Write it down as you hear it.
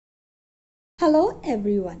Hello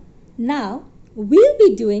everyone. Now we'll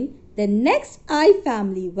be doing the next I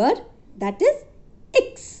family word, that is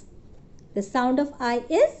X. The sound of I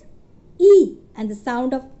is E and the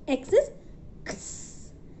sound of X is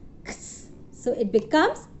X. X. So it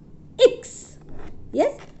becomes X.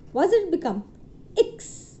 Yes? What does it become?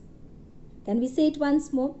 X. Can we say it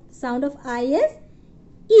once more? The sound of I is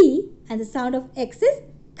E and the sound of X is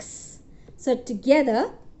X. So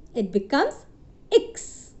together it becomes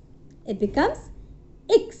X. It becomes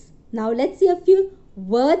X. Now let's see a few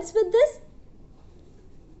words with this.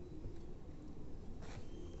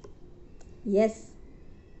 Yes.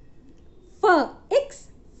 For X,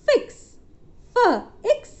 fix. For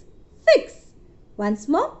X, fix. Once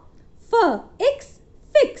more. For X,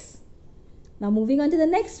 fix. Now moving on to the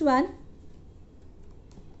next one.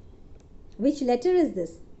 Which letter is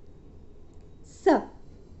this? S.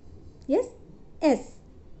 Yes. S.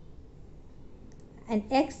 And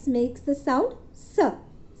X makes the sound S.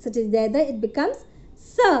 So together it becomes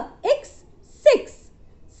S, 6.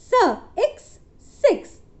 S,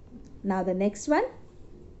 6. Now the next one.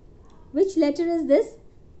 Which letter is this?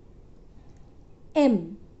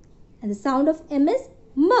 M. And the sound of M is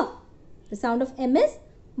M. The sound of M is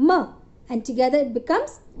M. And together it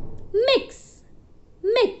becomes mix.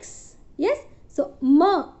 Mix. Yes. So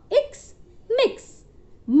mix, mix.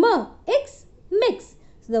 Mix, mix.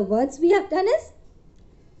 So the words we have done is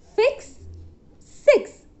fix,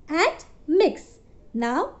 6 and mix.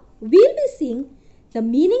 Now we'll be seeing the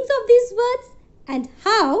meanings of these words and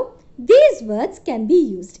how these words can be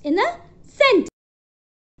used in a sentence.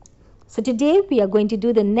 So today we are going to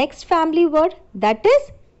do the next family word, that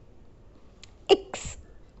is X.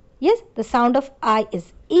 Yes, the sound of I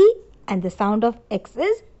is E and the sound of X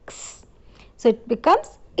is X. So it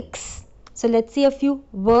becomes X. So let's see a few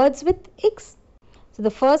words with X. So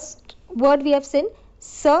the first word we have seen,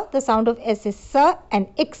 S, the sound of S is S and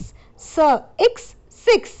X. X,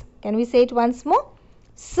 6. Can we say it once more?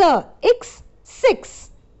 X, 6.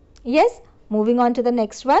 Yes. Moving on to the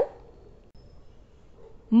next one.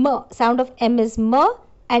 M. Sound of M is M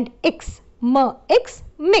and X. X,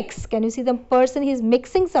 mix. Can you see the person? He is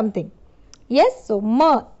mixing something. Yes.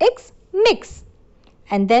 So X, mix.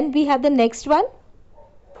 And then we have the next one.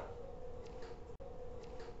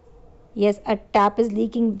 Yes, a tap is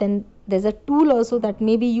leaking. Then there's a tool also that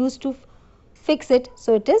may be used to fix it.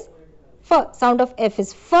 So it is F. Sound of F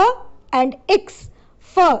is F and X.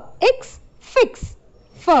 X, fix.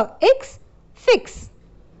 X, fix.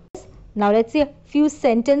 Now let's see a few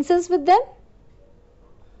sentences with them.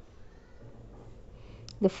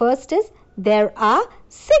 The first is, there are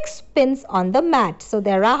 6 pins on the mat. So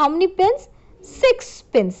there are how many pins? 6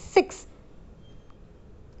 pins. 6.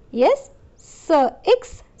 Yes.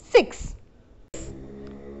 X, 6.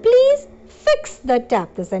 Please fix the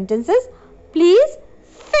tap. The sentence is, please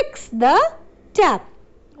fix the tap.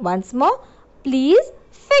 Once more, please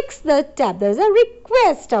fix the tap. There is a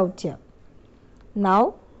request out here.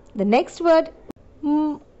 Now, the next word,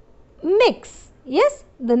 mix. Yes,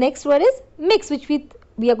 the next word is mix, which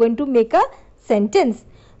we are going to make a sentence.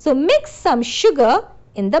 So, mix some sugar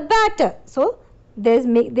in the batter. So, they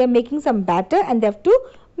are making some batter and they have to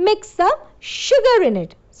mix some sugar in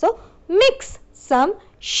it. So, mix some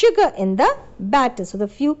sugar in the batter. So, the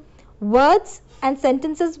few words and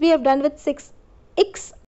sentences we have done with 6 X